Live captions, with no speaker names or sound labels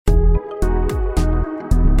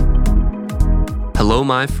Hello,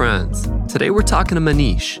 my friends. Today we're talking to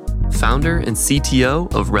Manish, founder and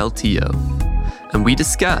CTO of Reltio. And we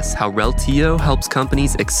discuss how Reltio helps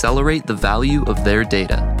companies accelerate the value of their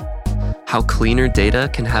data, how cleaner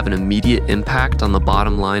data can have an immediate impact on the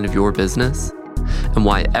bottom line of your business, and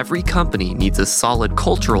why every company needs a solid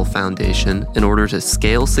cultural foundation in order to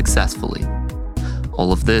scale successfully.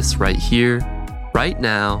 All of this right here, right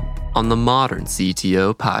now, on the Modern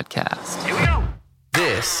CTO Podcast. Here we go.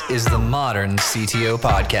 This is the Modern CTO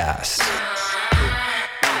Podcast.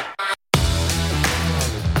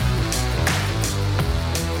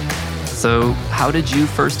 So, how did you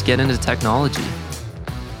first get into technology?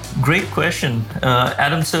 Great question,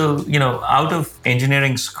 Adam. So, out of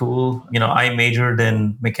engineering school, I majored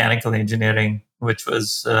in mechanical engineering, which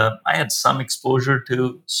was, I had some exposure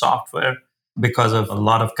to software because of a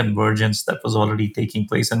lot of convergence that was already taking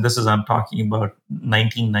place. And I'm talking about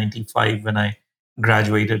 1995 when I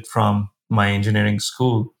graduated from my engineering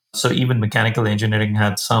school. So even mechanical engineering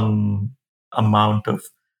had some amount of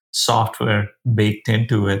software baked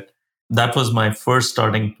into it. That was my first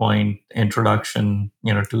starting point, introduction,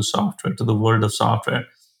 to software, to the world of software.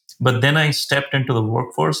 But then I stepped into the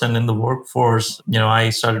workforce, and in the workforce, I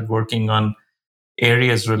started working on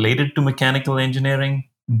areas related to mechanical engineering,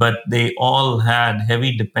 but they all had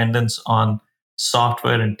heavy dependence on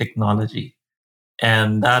software and technology.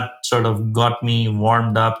 And that sort of got me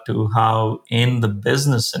warmed up to how in the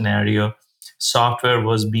business scenario, software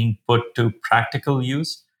was being put to practical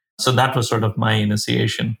use. So that was sort of my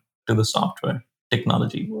initiation to the software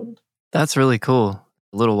technology world. That's really cool.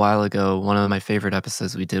 A little while ago, one of my favorite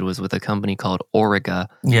episodes we did was with a company called Auriga.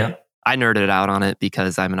 Yeah. I nerded out on it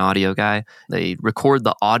because I'm an audio guy. They record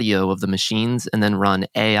the audio of the machines and then run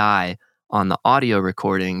AI on the audio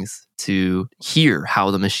recordings to hear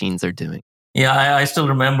how the machines are doing. Yeah, I still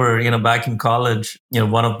remember, back in college,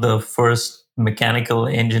 one of the first mechanical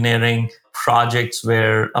engineering projects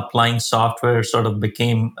where applying software sort of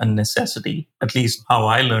became a necessity, at least how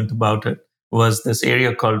I learned about it, was this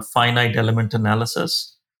area called finite element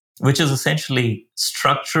analysis, which is essentially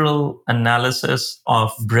structural analysis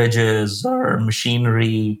of bridges or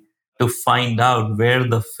machinery to find out where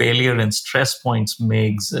the failure and stress points may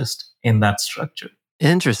exist in that structure.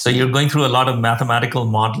 Interesting. So you're going through a lot of mathematical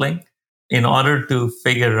modeling in order to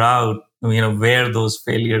figure out, where those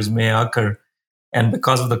failures may occur. And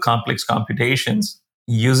because of the complex computations,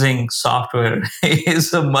 using software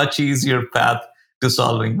is a much easier path to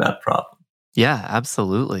solving that problem. Yeah,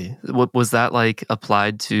 absolutely. What was that like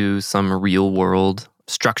applied to some real world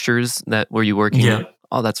structures that were you working? Yeah.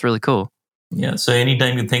 Oh, that's really cool. Yeah. So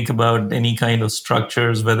anytime you think about any kind of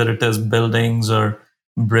structures, whether it is buildings or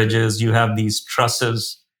bridges, you have these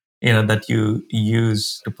trusses, that you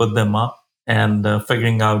use to put them up, and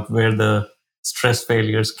figuring out where the stress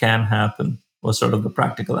failures can happen was sort of the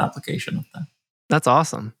practical application of that. That's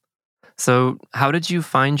awesome. So how did you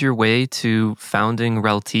find your way to founding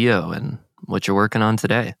Reltio and what you're working on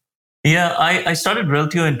today? Yeah, I started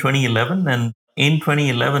Reltio in 2011. And in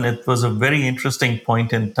 2011, it was a very interesting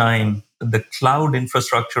point in time. The cloud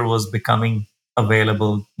infrastructure was becoming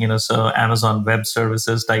available, so Amazon Web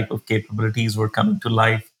Services type of capabilities were coming to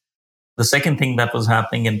life. The second thing that was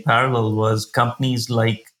happening in parallel was companies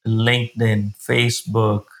like LinkedIn,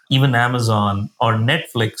 Facebook, even Amazon or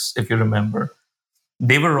Netflix, if you remember,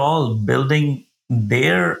 they were all building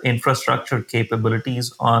their infrastructure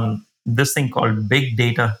capabilities on this thing called big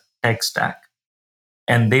data tech stack.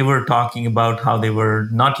 And they were talking about how they were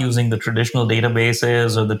not using the traditional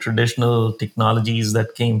databases or the traditional technologies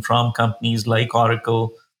that came from companies like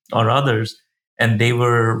Oracle or others. And they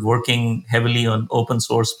were working heavily on open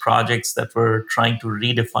source projects that were trying to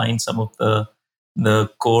redefine some of the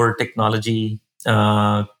core technology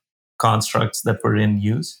constructs that were in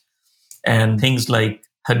use. And things like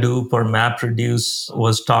Hadoop or MapReduce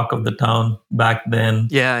was talk of the town back then.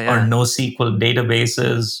 Yeah. Or NoSQL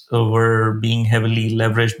databases were being heavily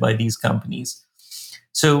leveraged by these companies.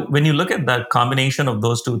 So when you look at that combination of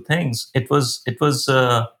those two things, it was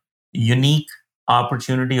a unique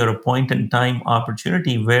opportunity or a point in time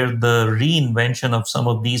opportunity where the reinvention of some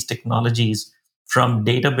of these technologies, from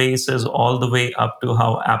databases all the way up to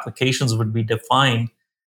how applications would be defined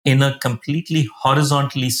in a completely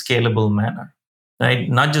horizontally scalable manner, right?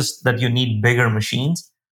 Not just that you need bigger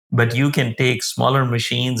machines, but you can take smaller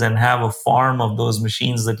machines and have a farm of those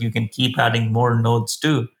machines that you can keep adding more nodes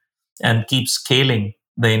to and keep scaling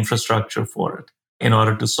the infrastructure for it in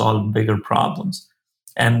order to solve bigger problems.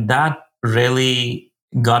 And that really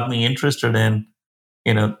got me interested in,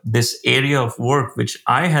 this area of work, which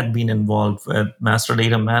I had been involved with, master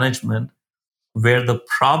data management, where the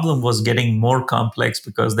problem was getting more complex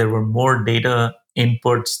because there were more data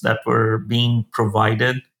inputs that were being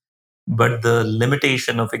provided. But the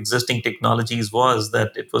limitation of existing technologies was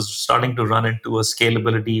that it was starting to run into a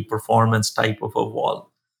scalability performance type of a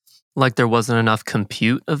wall. Like there wasn't enough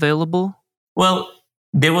compute available? Well,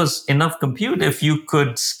 there was enough compute if you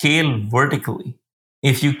could scale vertically.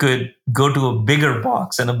 If you could go to a bigger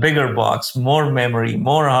box and a bigger box, more memory,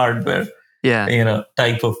 more hardware, Yeah.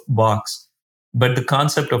 type of box. But the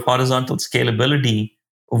concept of horizontal scalability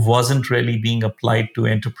wasn't really being applied to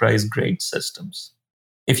enterprise grade systems.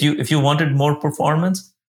 If you wanted more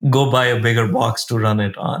performance, go buy a bigger box to run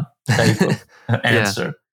it on type of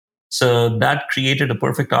answer. So that created a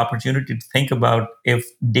perfect opportunity to think about if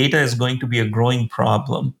data is going to be a growing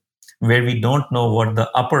problem where we don't know what the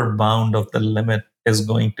upper bound of the limit is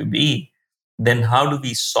going to be, then how do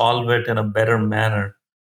we solve it in a better manner?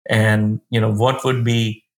 And what would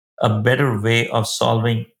be a better way of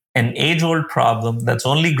solving an age-old problem that's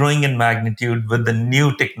only growing in magnitude with the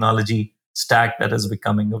new technology stack that is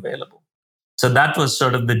becoming available? So that was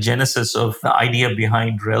sort of the genesis of the idea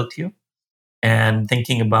behind Reltio, and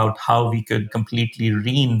thinking about how we could completely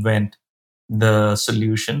reinvent the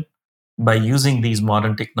solution by using these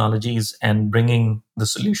modern technologies and bringing the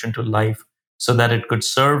solution to life so that it could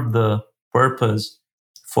serve the purpose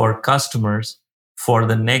for customers for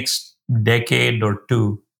the next decade or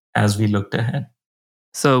two as we looked ahead.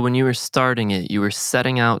 So when you were starting it, you were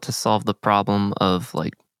setting out to solve the problem of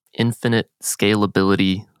like infinite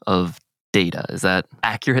scalability of data. Is that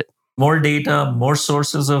accurate? More data, more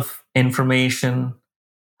sources of information.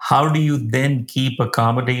 How do you then keep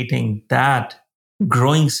accommodating that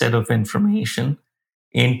growing set of information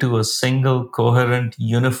into a single coherent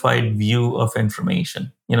unified view of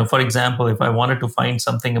information? For example, if I wanted to find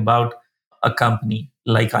something about a company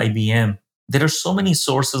like IBM, there are so many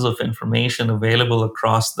sources of information available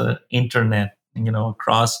across the internet,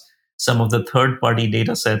 across some of the third-party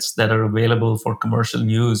data sets that are available for commercial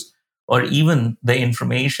use, or even the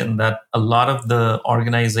information that a lot of the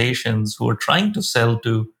organizations who are trying to sell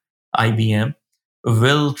to IBM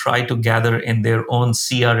will try to gather in their own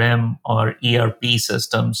CRM or ERP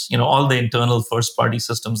systems, all the internal first-party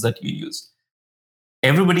systems that you use.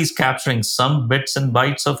 Everybody's capturing some bits and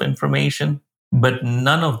bytes of information, but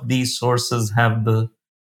none of these sources have the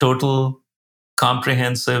total,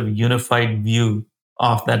 comprehensive, unified view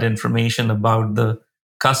of that information about the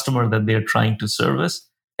customer that they're trying to service.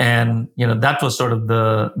 And that was sort of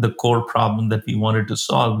the core problem that we wanted to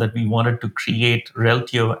solve, that we wanted to create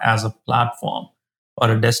Reltio as a platform or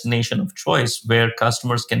a destination of choice where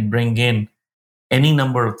customers can bring in any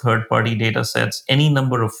number of third-party data sets, any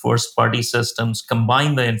number of first-party systems,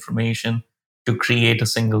 combine the information to create a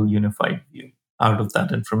single unified view out of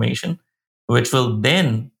that information, which will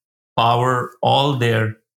then power all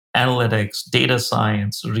their analytics, data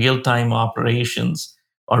science, real-time operations,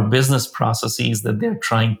 or business processes that they're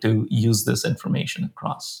trying to use this information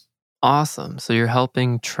across. Awesome. So you're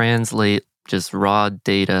helping translate just raw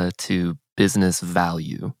data to business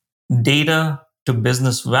value. Data to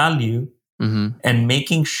business value, Mm-hmm. and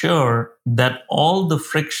making sure that all the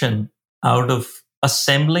friction out of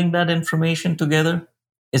assembling that information together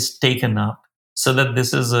is taken out, so that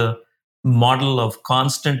this is a model of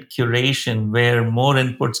constant curation where more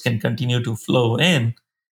inputs can continue to flow in,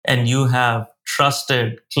 and you have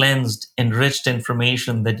trusted, cleansed, enriched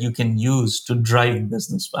information that you can use to drive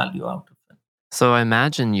business value out of it. So I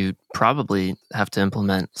imagine you probably have to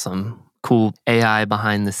implement some cool AI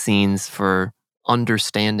behind the scenes for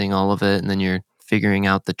understanding all of it, and then you're figuring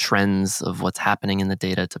out the trends of what's happening in the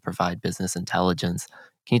data to provide business intelligence.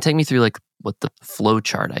 Can you take me through like what the flow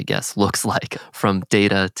chart, I guess, looks like from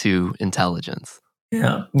data to intelligence?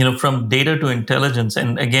 Yeah, from data to intelligence,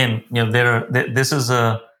 and again, this is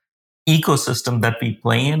a ecosystem that we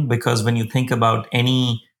play in, because when you think about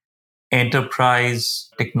any enterprise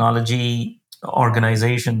technology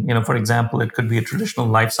organization, for example, it could be a traditional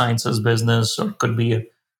life sciences business, or it could be a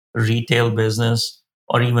retail business,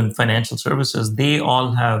 or even financial services. They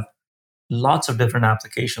all have lots of different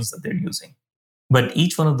applications that they're using. But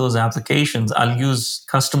each one of those applications, I'll use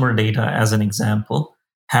customer data as an example,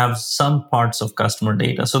 have some parts of customer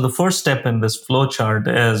data. So the first step in this flowchart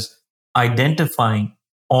is identifying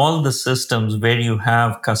all the systems where you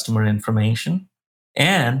have customer information.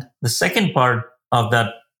 And the second part of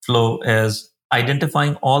that flow is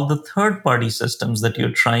identifying all the third-party systems that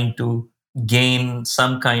you're trying to gain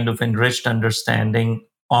some kind of enriched understanding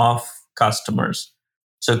of customers.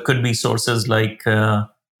 So it could be sources like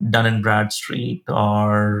Dun & Bradstreet,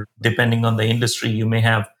 or depending on the industry, you may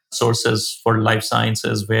have sources for life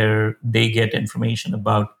sciences where they get information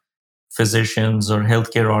about physicians or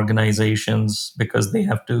healthcare organizations because they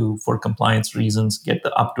have to, for compliance reasons, get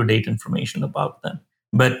the up-to-date information about them.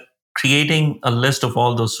 But creating a list of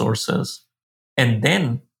all those sources and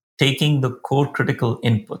then taking the core critical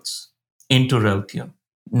inputs into Reltio,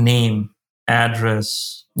 name,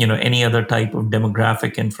 address, any other type of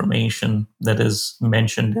demographic information that is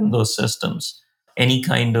mentioned in those systems, any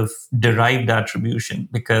kind of derived attribution.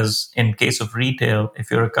 Because in case of retail,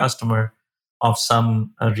 if you're a customer of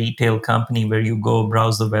some retail company where you go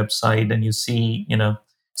browse the website and you see,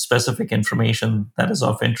 specific information that is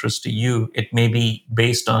of interest to you, it may be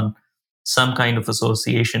based on some kind of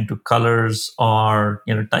association to colors or,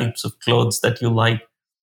 types of clothes that you like.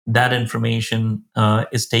 That information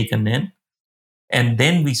is taken in. And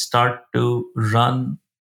then we start to run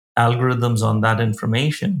algorithms on that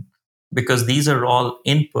information, because these are all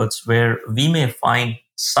inputs where we may find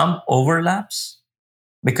some overlaps,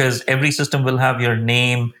 because every system will have your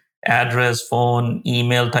name, address, phone,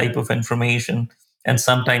 email type of information. And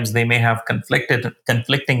sometimes they may have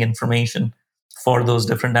conflicting information for those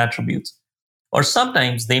different attributes. Or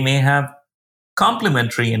sometimes they may have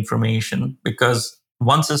complementary information, because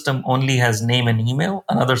one system only has name and email,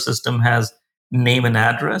 another system has name and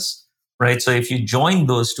address, right? So if you join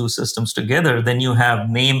those two systems together, then you have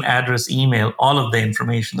name, address, email, all of the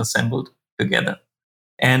information assembled together.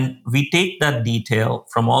 And we take that detail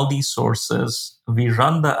from all these sources, we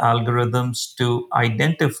run the algorithms to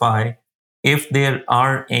identify if there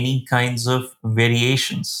are any kinds of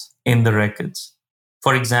variations in the records.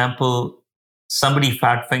 For example, somebody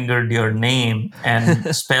fat fingered your name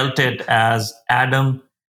and spelt it as Adam,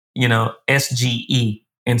 SGE,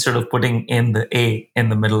 instead of putting in the A in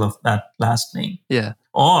the middle of that last name. Yeah.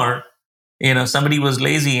 Or, somebody was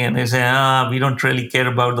lazy and they say, we don't really care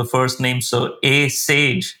about the first name. So A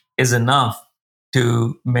Sage is enough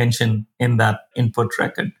to mention in that input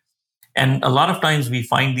record. And a lot of times we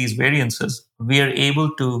find these variances. We are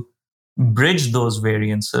able to bridge those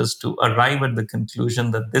variances to arrive at the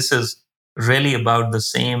conclusion that this is really about the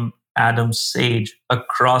same Adam Sage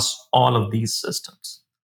across all of these systems.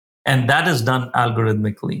 And that is done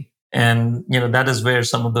algorithmically. And that is where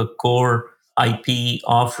some of the core IP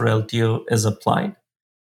of Reltio is applied.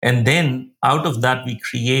 And then out of that, we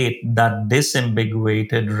create that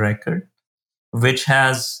disambiguated record, which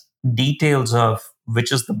has details of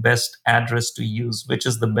which is the best address to use, which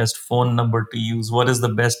is the best phone number to use, what is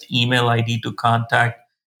the best email ID to contact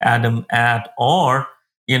Adam at, or,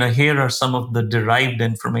 here are some of the derived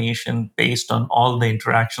information based on all the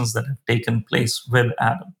interactions that have taken place with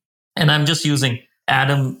Adam. And I'm just using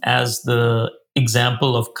Adam as the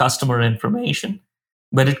example of customer information,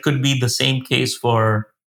 but it could be the same case for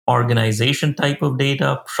organization type of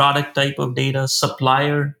data, product type of data,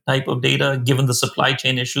 supplier type of data. Given the supply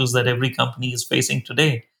chain issues that every company is facing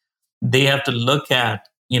today, they have to look at,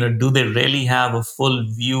 do they really have a full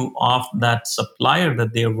view of that supplier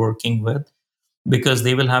that they're working with? Because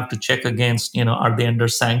they will have to check against, are they under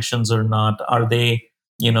sanctions or not? Are they,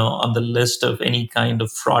 on the list of any kind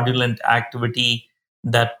of fraudulent activity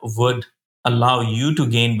that would allow you to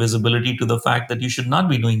gain visibility to the fact that you should not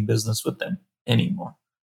be doing business with them anymore?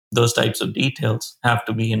 Those types of details have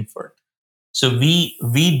to be inferred. So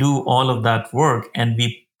we do all of that work, and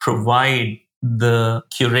we provide the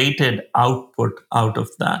curated output out of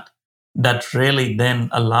that really then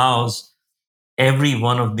allows every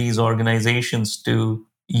one of these organizations to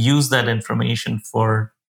use that information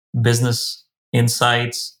for business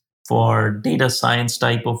insights, for data science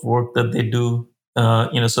type of work that they do,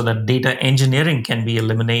 so that data engineering can be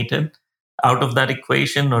eliminated out of that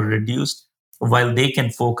equation or reduced, while they can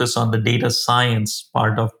focus on the data science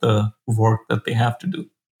part of the work that they have to do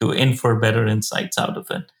to infer better insights out of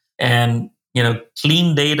it. And,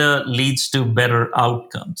 clean data leads to better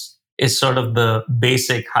outcomes is sort of the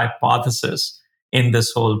basic hypothesis in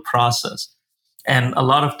this whole process. And a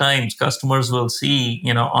lot of times customers will see,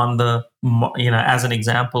 on the, as an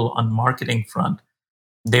example, on marketing front,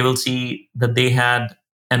 they will see that they had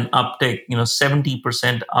an uptick,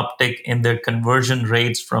 70% uptick in their conversion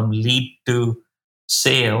rates from lead to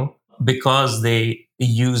sale, because they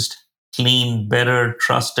used clean, better,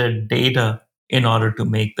 trusted data in order to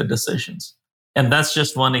make the decisions. And that's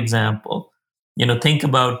just one example. Think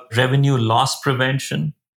about revenue loss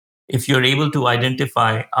prevention. If you're able to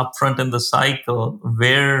identify upfront in the cycle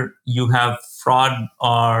where you have fraud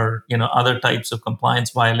or other types of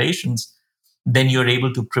compliance violations, then you're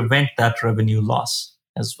able to prevent that revenue loss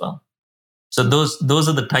as well. So those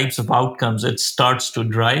are the types of outcomes it starts to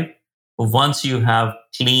drive once you have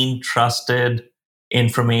clean, trusted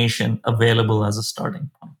information available as a starting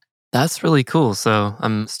point. That's really cool. So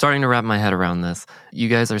I'm starting to wrap my head around this. You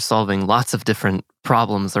guys are solving lots of different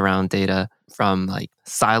problems around data from like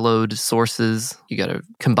siloed sources. You got to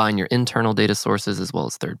combine your internal data sources as well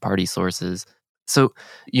as third party sources. So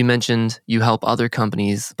you mentioned you help other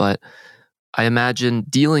companies, but I imagine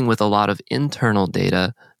dealing with a lot of internal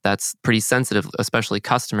data that's pretty sensitive, especially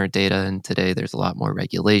customer data. And today there's a lot more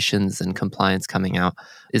regulations and compliance coming out.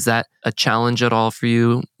 Is that a challenge at all for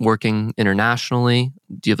you working internationally?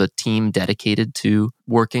 Do you have a team dedicated to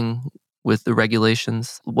working with the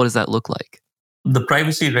regulations? What does that look like? The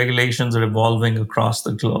privacy regulations are evolving across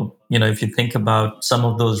the globe. If you think about some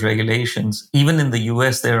of those regulations, even in the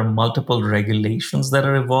US, there are multiple regulations that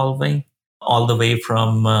are evolving, all the way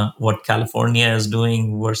from what California is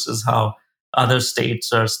doing versus how other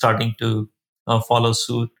states are starting to follow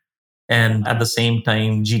suit. And at the same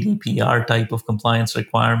time, GDPR type of compliance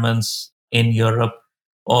requirements in Europe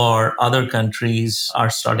or other countries are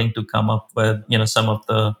starting to come up with, some of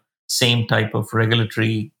the same type of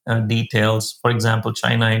regulatory details. For example,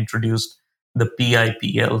 China introduced the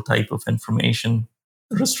PIPL type of information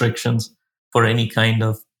restrictions for any kind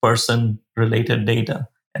of person related data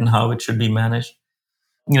and how it should be managed.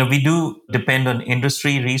 We do depend on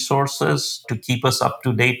industry resources to keep us up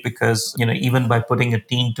to date because, even by putting a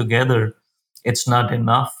team together, it's not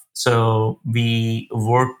enough. So we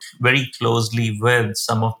worked very closely with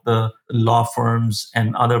some of the law firms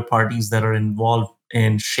and other parties that are involved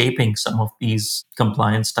in shaping some of these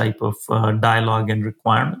compliance type of dialogue and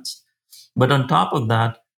requirements. But on top of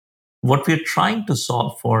that, what we're trying to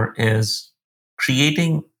solve for is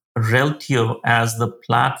creating Reltio as the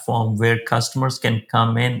platform where customers can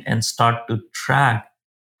come in and start to track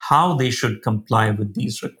how they should comply with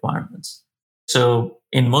these requirements. So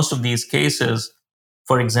in most of these cases,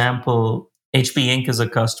 for example, HP Inc. is a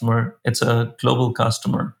customer. It's a global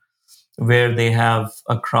customer where they have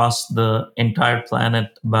across the entire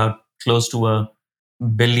planet about close to 1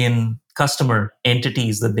 billion customer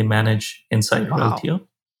entities that they manage inside Reltio.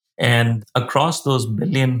 And across those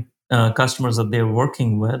billion customers that they're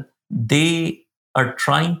working with, they are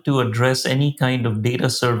trying to address any kind of data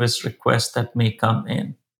service request that may come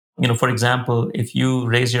in. For example, if you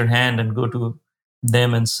raise your hand and go to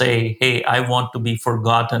them and say, hey, I want to be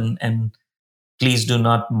forgotten and please do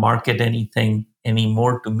not market anything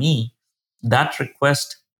anymore to me, that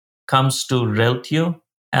request comes to Reltio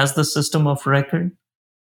as the system of record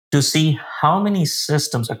to see how many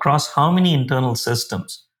systems, across how many internal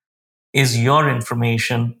systems, is your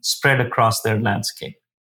information spread across their landscape.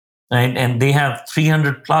 Right? And they have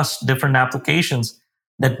 300 plus different applications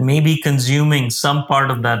that may be consuming some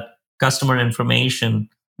part of that customer information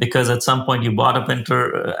because at some point you bought a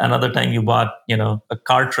printer, another time you bought, a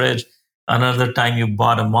cartridge, another time you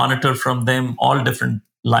bought a monitor from them, all different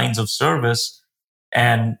lines of service.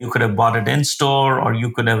 And you could have bought it in store or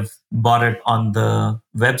you could have bought it on the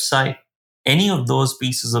website. Any of those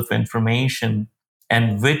pieces of information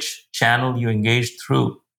and which channel you engage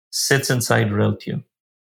through sits inside Reltio.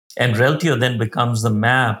 And Reltio then becomes the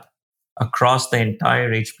map across the entire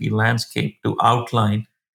HP landscape to outline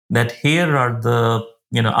that here are the,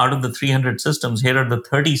 out of the 300 systems, here are the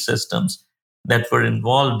 30 systems that were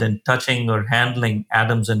involved in touching or handling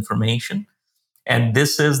Adam's information. And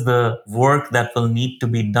this is the work that will need to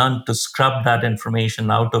be done to scrub that information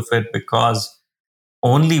out of it, because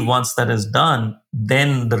only once that is done,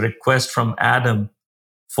 then the request from Adam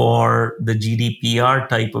for the GDPR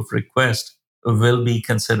type of request will be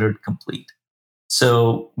considered complete.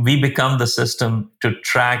 So we become the system to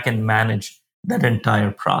track and manage that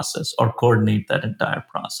entire process or coordinate that entire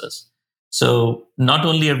process. So not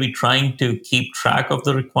only are we trying to keep track of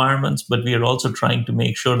the requirements, but we are also trying to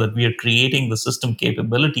make sure that we are creating the system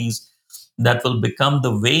capabilities that will become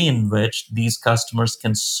the way in which these customers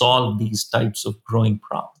can solve these types of growing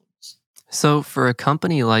problems. So for a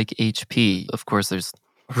company like HP, of course, there's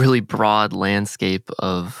a really broad landscape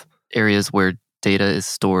of areas where data is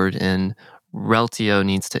stored, and Reltio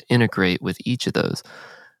needs to integrate with each of those.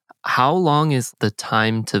 How long is the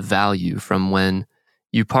time to value from when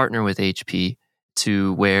you partner with HP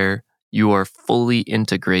to where you are fully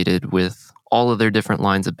integrated with all of their different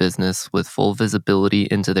lines of business with full visibility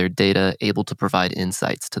into their data, able to provide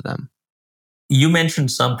insights to them? You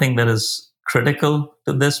mentioned something that is critical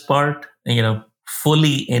to this part,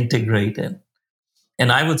 fully integrated.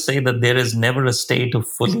 And I would say that there is never a state of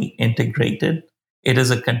fully integrated. It is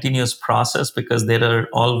a continuous process because there are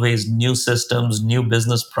always new systems, new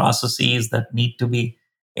business processes that need to be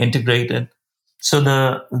integrated. So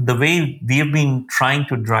the way we have been trying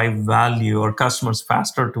to drive value or customers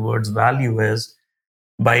faster towards value is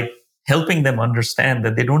by helping them understand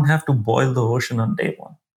that they don't have to boil the ocean on day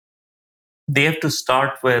one. they have to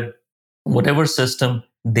start with whatever system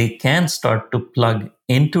they can start to plug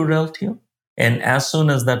into Reltio. And as soon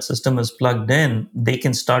as that system is plugged in, they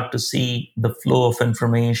can start to see the flow of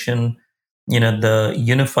information, the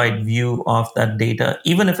unified view of that data,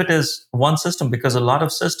 even if it is one system, because a lot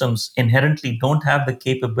of systems inherently don't have the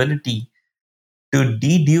capability to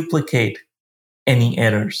deduplicate any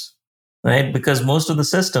errors, right? Because most of the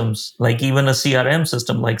systems, like even a CRM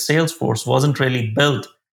system like Salesforce, wasn't really built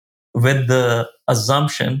with the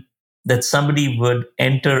assumption that somebody would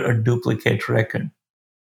enter a duplicate record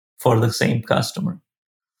for the same customer.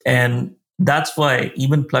 And that's why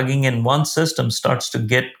even plugging in one system starts to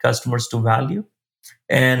get customers to value.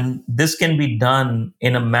 And this can be done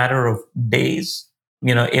in a matter of days.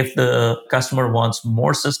 If the customer wants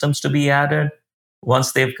more systems to be added,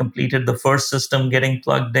 once they've completed the first system getting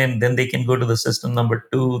plugged in, then they can go to the system number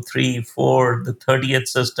 2, 3, 4, the 30th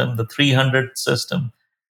system, the 300th system,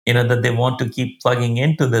 that they want to keep plugging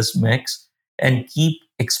into this mix and keep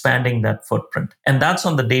expanding that footprint. And that's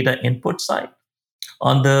on the data input side.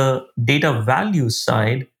 On the data value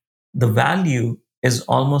side, the value is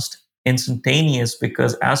almost instantaneous,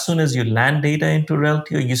 because as soon as you land data into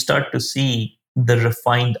Reltio, you start to see the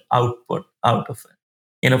refined output out of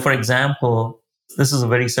it. For example, this is a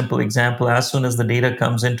very simple example. As soon as the data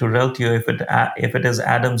comes into Reltio, if it is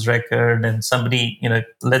Adam's record and somebody,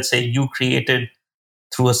 let's say you created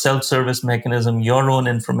through a self-service mechanism your own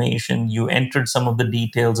information, you entered some of the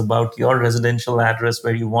details about your residential address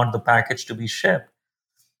where you want the package to be shipped,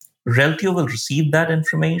 Reltio will receive that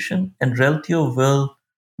information, and Reltio will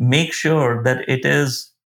make sure that it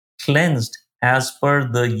is cleansed as per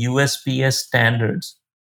the USPS standards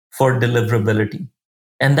for deliverability.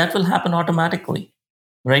 And that will happen automatically,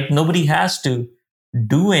 right? Nobody has to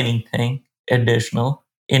do anything additional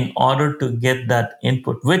in order to get that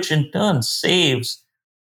input, which in turn saves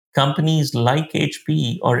companies like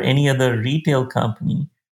HP or any other retail company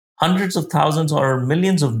hundreds of thousands or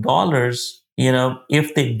millions of dollars,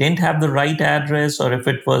 if they didn't have the right address or if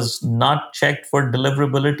it was not checked for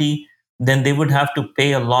deliverability, then they would have to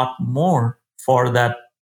pay a lot more for that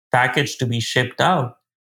package to be shipped out.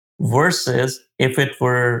 Versus if it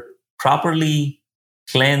were properly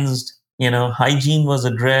cleansed, hygiene was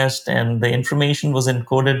addressed and the information was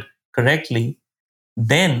encoded correctly,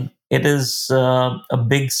 then it is a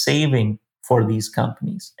big saving for these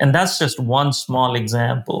companies. And that's just one small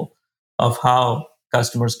example of how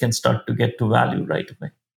customers can start to get to value right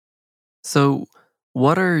away. So,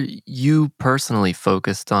 what are you personally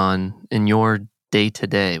focused on in your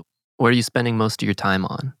day-to-day? What are you spending most of your time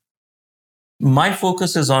on? My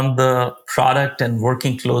focus is on the product and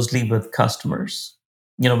working closely with customers.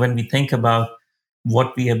 When we think about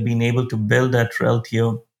what we have been able to build at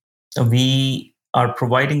Reltio, we are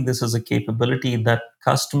providing this as a capability that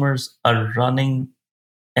customers are running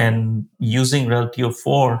and using Reltio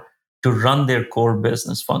for to run their core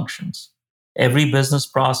business functions. Every business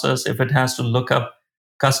process, if it has to look up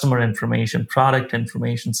customer information, product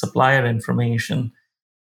information, supplier information,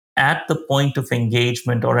 at the point of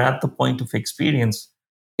engagement or at the point of experience,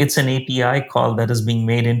 it's an API call that is being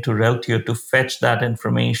made into Reltio to fetch that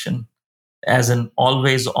information as an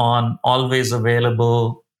always on, always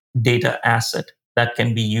available data asset that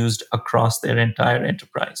can be used across their entire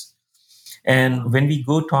enterprise. And when we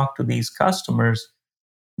go talk to these customers,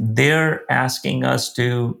 they're asking us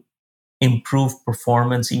to improve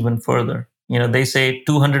performance even further. They say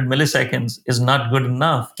 200 milliseconds is not good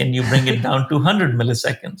enough. Can you bring it down to 100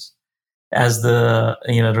 milliseconds as the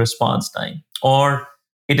response time? Or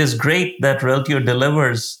it is great that Reltio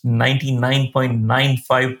delivers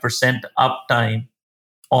 99.95% uptime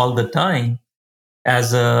all the time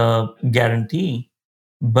as a guarantee,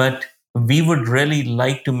 but we would really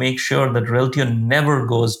like to make sure that Reltio never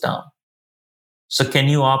goes down. So can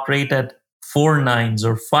you operate at 4 nines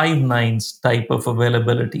or 5 nines type of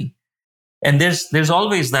availability? And there's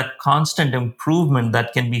always that constant improvement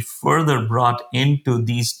that can be further brought into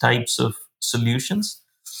these types of solutions.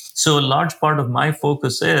 So a large part of my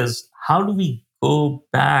focus is how do we go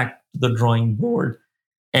back to the drawing board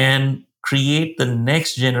and create the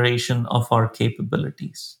next generation of our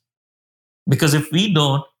capabilities? Because if we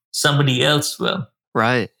don't, somebody else will.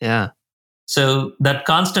 Right, yeah. So that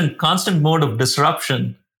constant mode of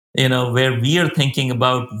disruption, where we are thinking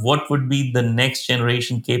about what would be the next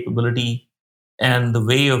generation capability and the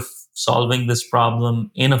way of solving this problem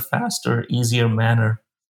in a faster, easier manner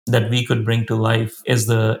that we could bring to life is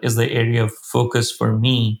the area of focus for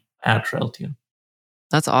me at Reltio.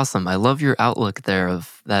 That's awesome. I love your outlook there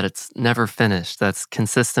of that it's never finished. That's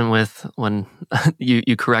consistent with when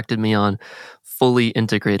you corrected me on fully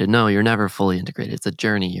integrated. No, you're never fully integrated. It's a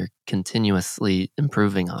journey. You're continuously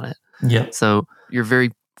improving on it. Yeah. So you're very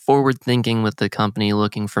forward thinking with the company,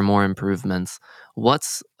 looking for more improvements.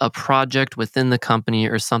 What's a project within the company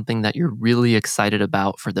or something that you're really excited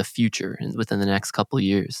about for the future and within the next couple of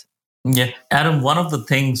years? Yeah, Adam, one of the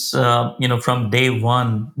things, from day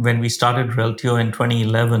one, when we started Reltio in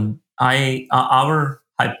 2011, our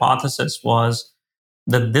hypothesis was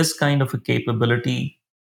that this kind of a capability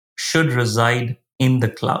should reside in the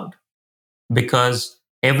cloud, because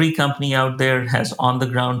every company out there has on the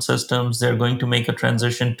ground systems. They're going to make a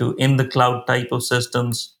transition to in the cloud type of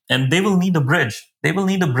systems, and they will need a bridge. They will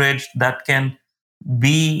need a bridge that can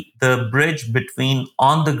be the bridge between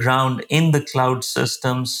on the ground in the cloud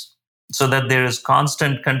systems, so that there is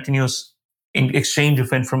constant, continuous exchange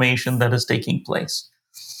of information that is taking place.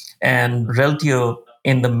 And Reltio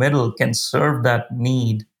in the middle can serve that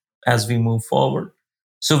need as we move forward.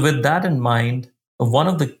 So, with that in mind, one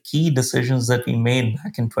of the key decisions that we made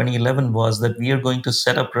back in 2011 was that we are going to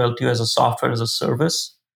set up Reltio as a software as a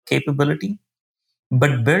service capability,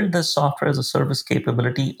 but build the software as a service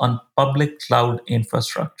capability on public cloud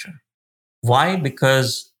infrastructure. Why?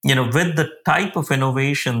 Because, with the type of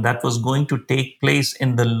innovation that was going to take place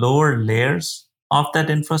in the lower layers of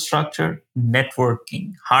that infrastructure,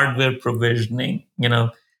 networking, hardware provisioning,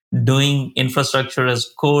 doing infrastructure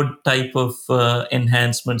as code type of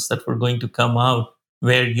enhancements that were going to come out,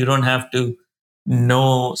 where you don't have to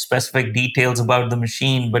know specific details about the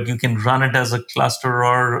machine, but you can run it as a cluster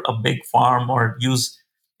or a big farm, or use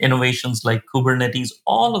innovations like Kubernetes.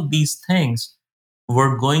 All of these things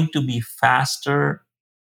were going to be faster,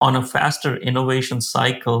 on a faster innovation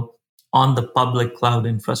cycle on the public cloud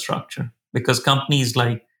infrastructure, because companies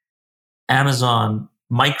like Amazon,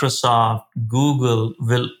 Microsoft, Google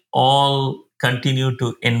will all continue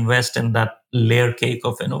to invest in that layer cake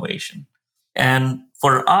of innovation. And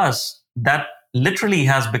for us, that literally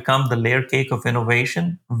has become the layer cake of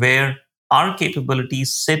innovation, where our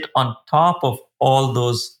capabilities sit on top of all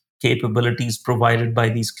those capabilities provided by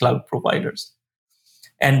these cloud providers.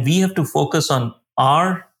 And we have to focus on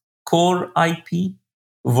our core IP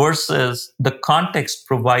versus the context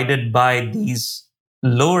provided by these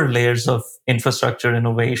lower layers of infrastructure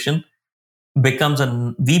innovation. We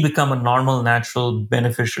become a normal, natural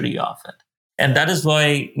beneficiary of it. And that is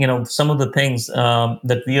why, some of the things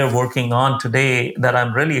that we are working on today that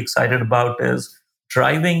I'm really excited about is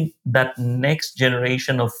driving that next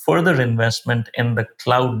generation of further investment in the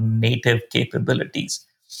cloud native capabilities.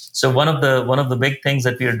 So one of the big things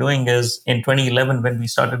that we are doing is, in 2011, when we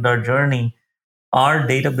started our journey, our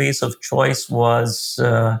database of choice was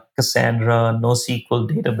Cassandra, NoSQL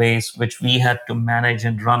database, which we had to manage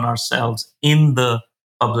and run ourselves in the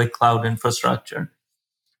public cloud infrastructure.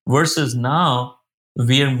 Versus now,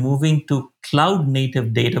 we are moving to cloud native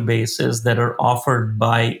databases that are offered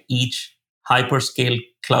by each hyperscale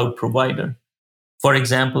cloud provider. For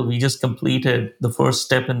example, we just completed the first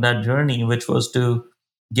step in that journey, which was to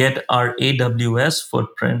get our AWS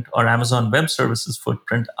footprint, or Amazon Web Services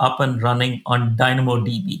footprint, up and running on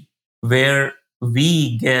DynamoDB, where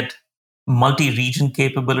we get multi-region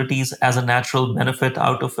capabilities as a natural benefit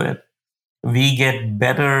out of it. We get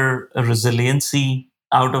better resiliency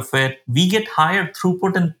out of it. We get higher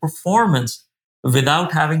throughput and performance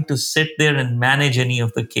without having to sit there and manage any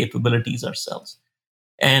of the capabilities ourselves.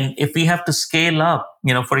 And if we have to scale up,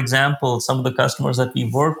 for example, some of the customers that we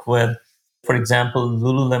work with, for example,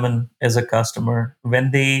 Lululemon is a customer. When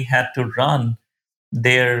they had to run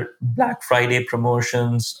their Black Friday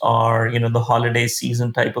promotions, or the holiday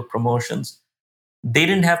season type of promotions, they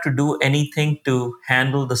didn't have to do anything to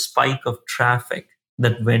handle the spike of traffic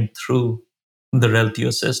that went through the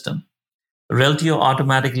Reltio system. Reltio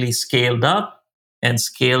automatically scaled up and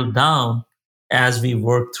scaled down as we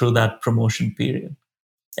worked through that promotion period.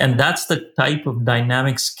 And that's the type of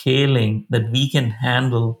dynamic scaling that we can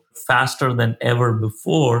handle faster than ever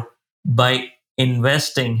before by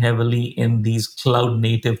investing heavily in these cloud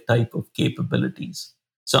native type of capabilities.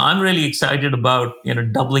 So I'm really excited about,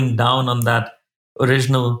 doubling down on that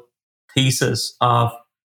original thesis of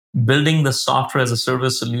building the software as a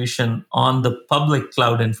service solution on the public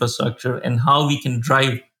cloud infrastructure, and how we can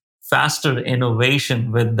drive faster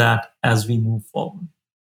innovation with that as we move forward.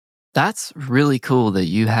 That's really cool that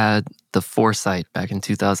you had the foresight back in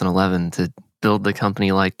 2011 to build the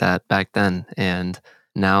company like that back then. And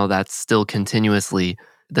now that's still continuously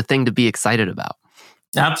the thing to be excited about.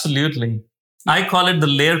 Absolutely. I call it the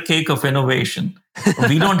layer cake of innovation.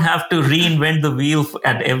 We don't have to reinvent the wheel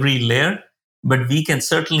at every layer, but we can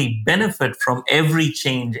certainly benefit from every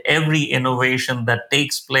change, every innovation that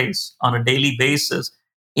takes place on a daily basis.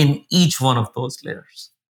 in each one of those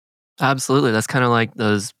layers. Absolutely. That's kind of like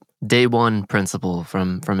those day one principle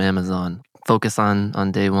from Amazon. Focus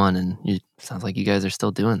on day one, and sounds like you guys are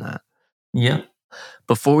still doing that. Yeah.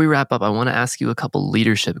 Before we wrap up, I want to ask you a couple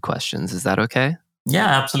leadership questions. Is that okay? Yeah,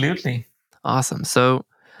 absolutely. Awesome. So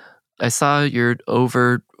I saw you're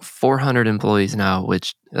over 400 employees now,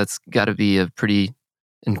 which that's got to be a pretty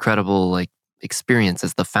incredible experience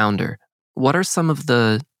as the founder. What are some of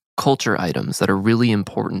the culture items that are really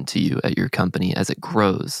important to you at your company as it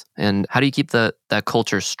grows? And how do you keep that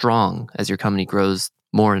culture strong as your company grows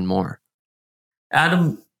more and more?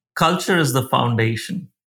 Adam, culture is the foundation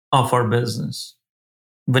of our business.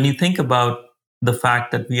 When you think about the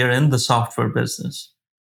fact that we are in the software business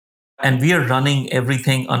and we are running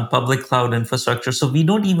everything on public cloud infrastructure, so we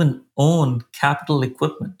don't even own capital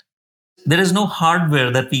equipment. There is no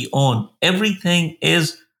hardware that we own. Everything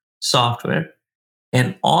is software.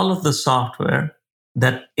 And all of the software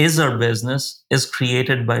that is our business is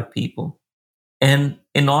created by people. And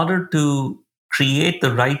in order to create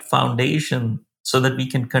the right foundation so that we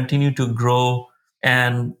can continue to grow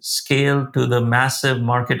and scale to the massive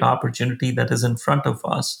market opportunity that is in front of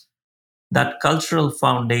us, that cultural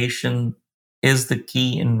foundation is the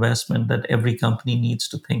key investment that every company needs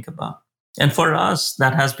to think about. And for us,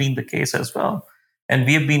 that has been the case as well. And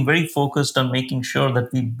we have been very focused on making sure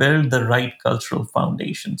that we build the right cultural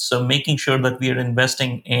foundation. So making sure that we are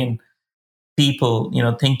investing in people,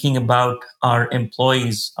 thinking about our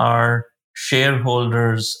employees, our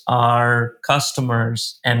shareholders, our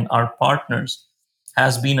customers, and our partners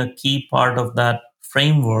has been a key part of that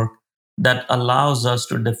framework that allows us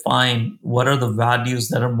to define what are the values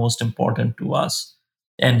that are most important to us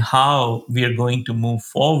and how we are going to move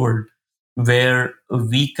forward, where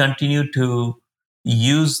we continue to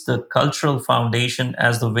use the cultural foundation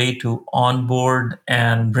as the way to onboard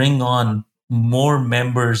and bring on more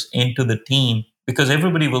members into the team, because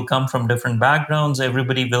everybody will come from different backgrounds,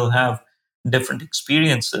 everybody will have different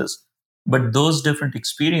experiences. But those different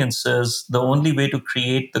experiences, the only way to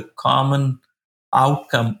create the common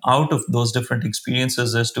outcome out of those different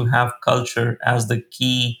experiences is to have culture as the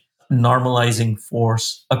key normalizing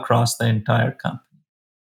force across the entire company.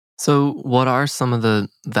 So, what are some of the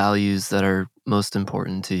values that are most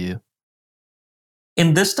important to you?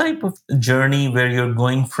 In this type of journey where you're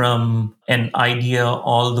going from an idea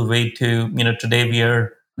all the way to, today we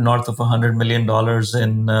are north of $100 million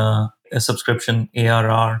in a subscription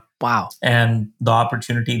ARR. Wow. And the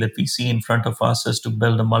opportunity that we see in front of us is to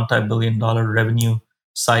build a multi-billion-dollar revenue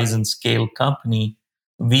size and scale company.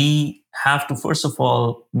 We have to, first of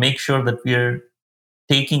all, make sure that we're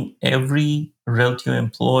taking every Reltio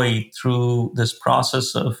employee through this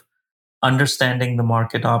process of understanding the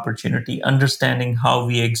market opportunity, understanding how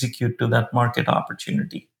we execute to that market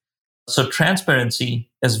opportunity. So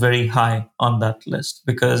transparency is very high on that list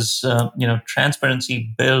because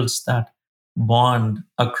transparency builds that bond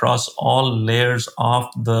across all layers of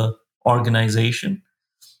the organization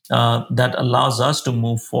that allows us to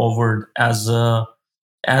move forward as a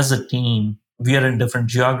team. We are in different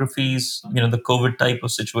geographies. The COVID type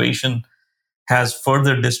of situation has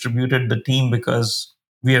further distributed the team because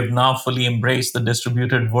we have now fully embraced the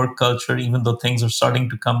distributed work culture. Even though things are starting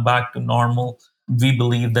to come back to normal, we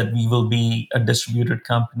believe that we will be a distributed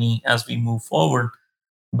company as we move forward.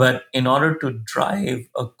 But in order to drive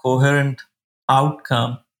a coherent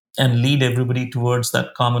outcome and lead everybody towards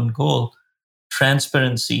that common goal,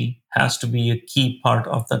 transparency has to be a key part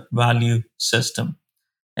of that value system.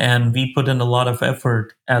 And we put in a lot of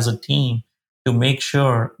effort as a team to make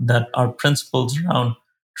sure that our principles around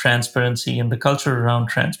transparency and the culture around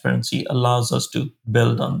transparency allows us to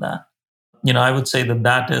build on that. I would say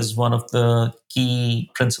that is one of the key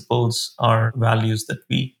principles or values that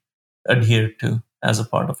we adhere to as a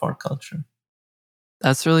part of our culture.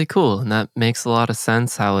 That's really cool. And that makes a lot of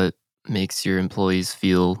sense how it makes your employees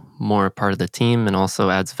feel more a part of the team and also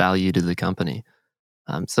adds value to the company.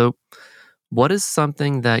 So, what is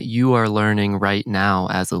something that you are learning right now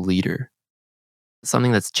as a leader?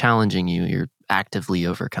 Something that's challenging you, you're actively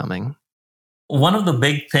overcoming? One of the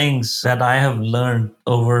big things that I have learned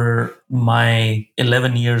over my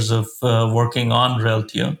 11 years of working on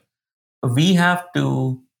Reltio, we have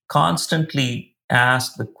to constantly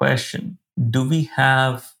ask the question, do we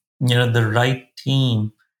have the right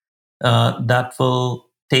team that will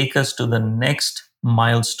take us to the next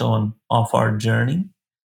milestone of our journey?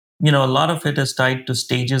 A lot of it is tied to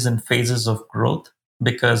stages and phases of growth,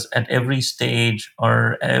 because at every stage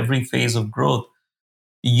or every phase of growth,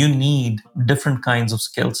 you need different kinds of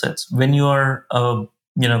skill sets. When you are a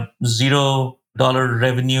 $0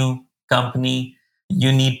 revenue company,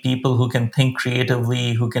 You need people who can think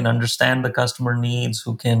creatively, who can understand the customer needs,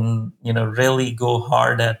 who can, really go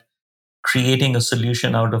hard at creating a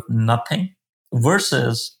solution out of nothing.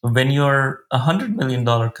 Versus when you're $100 million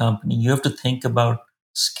company, you have to think about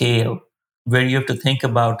scale, where you have to think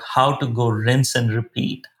about how to go rinse and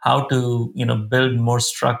repeat, how to, build more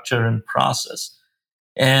structure and process.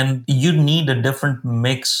 And you need a different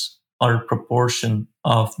mix or proportion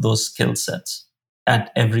of those skill sets at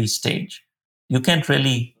every stage. You can't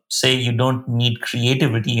really say you don't need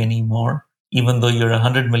creativity anymore, even though you're a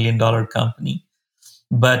 $100 million company.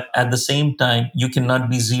 But at the same time, you cannot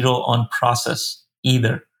be zero on process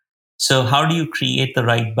either. So how do you create the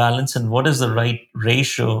right balance, and what is the right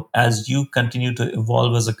ratio as you continue to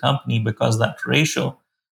evolve as a company? Because that ratio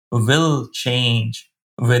will change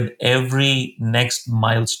with every next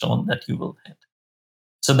milestone that you will hit.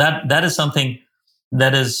 So that is something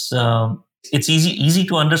that is it's easy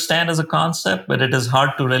to understand as a concept, but it is hard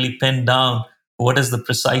to really pin down what is the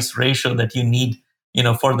precise ratio that you need,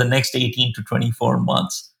 for the next 18 to 24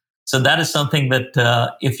 months. So that is something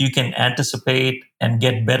that if you can anticipate and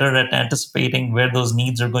get better at anticipating where those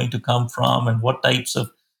needs are going to come from and what types of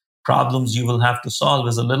problems you will have to solve,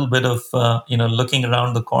 is a little bit of looking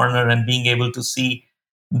around the corner and being able to see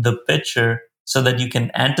the picture so that you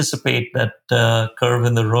can anticipate that curve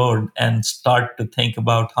in the road and start to think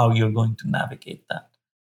about how you're going to navigate that.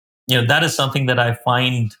 That is something that I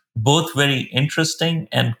find both very interesting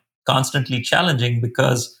and constantly challenging,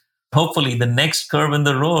 because hopefully the next curve in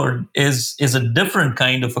the road is a different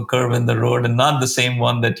kind of a curve in the road and not the same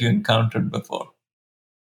one that you encountered before.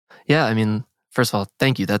 Yeah, I mean, first of all,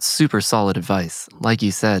 thank you. That's super solid advice. Like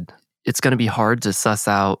you said, it's going to be hard to suss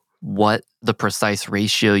out what the precise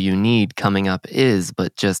ratio you need coming up is,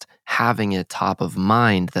 but just having it top of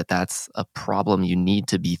mind that that's a problem you need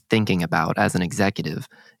to be thinking about as an executive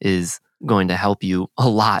is going to help you a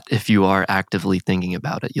lot. If you are actively thinking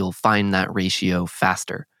about it, you'll find that ratio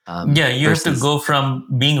faster. You have to go from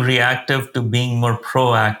being reactive to being more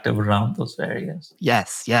proactive around those areas.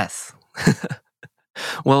 Yes.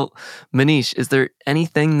 Well, Manish, is there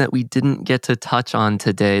anything that we didn't get to touch on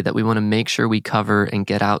today that we want to make sure we cover and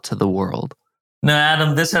get out to the world? No,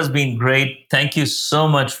 Adam, this has been great. Thank you so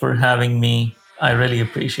much for having me. I really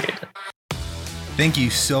appreciate it. Thank you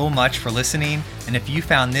so much for listening. And if you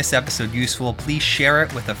found this episode useful, please share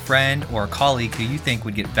it with a friend or a colleague who you think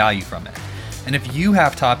would get value from it. And if you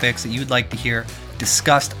have topics that you would like to hear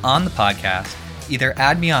discussed on the podcast, either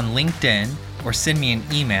add me on LinkedIn or send me an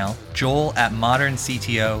email,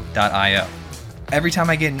 joel@moderncto.io. Every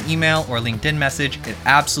time I get an email or LinkedIn message, it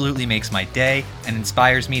absolutely makes my day and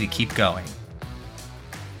inspires me to keep going.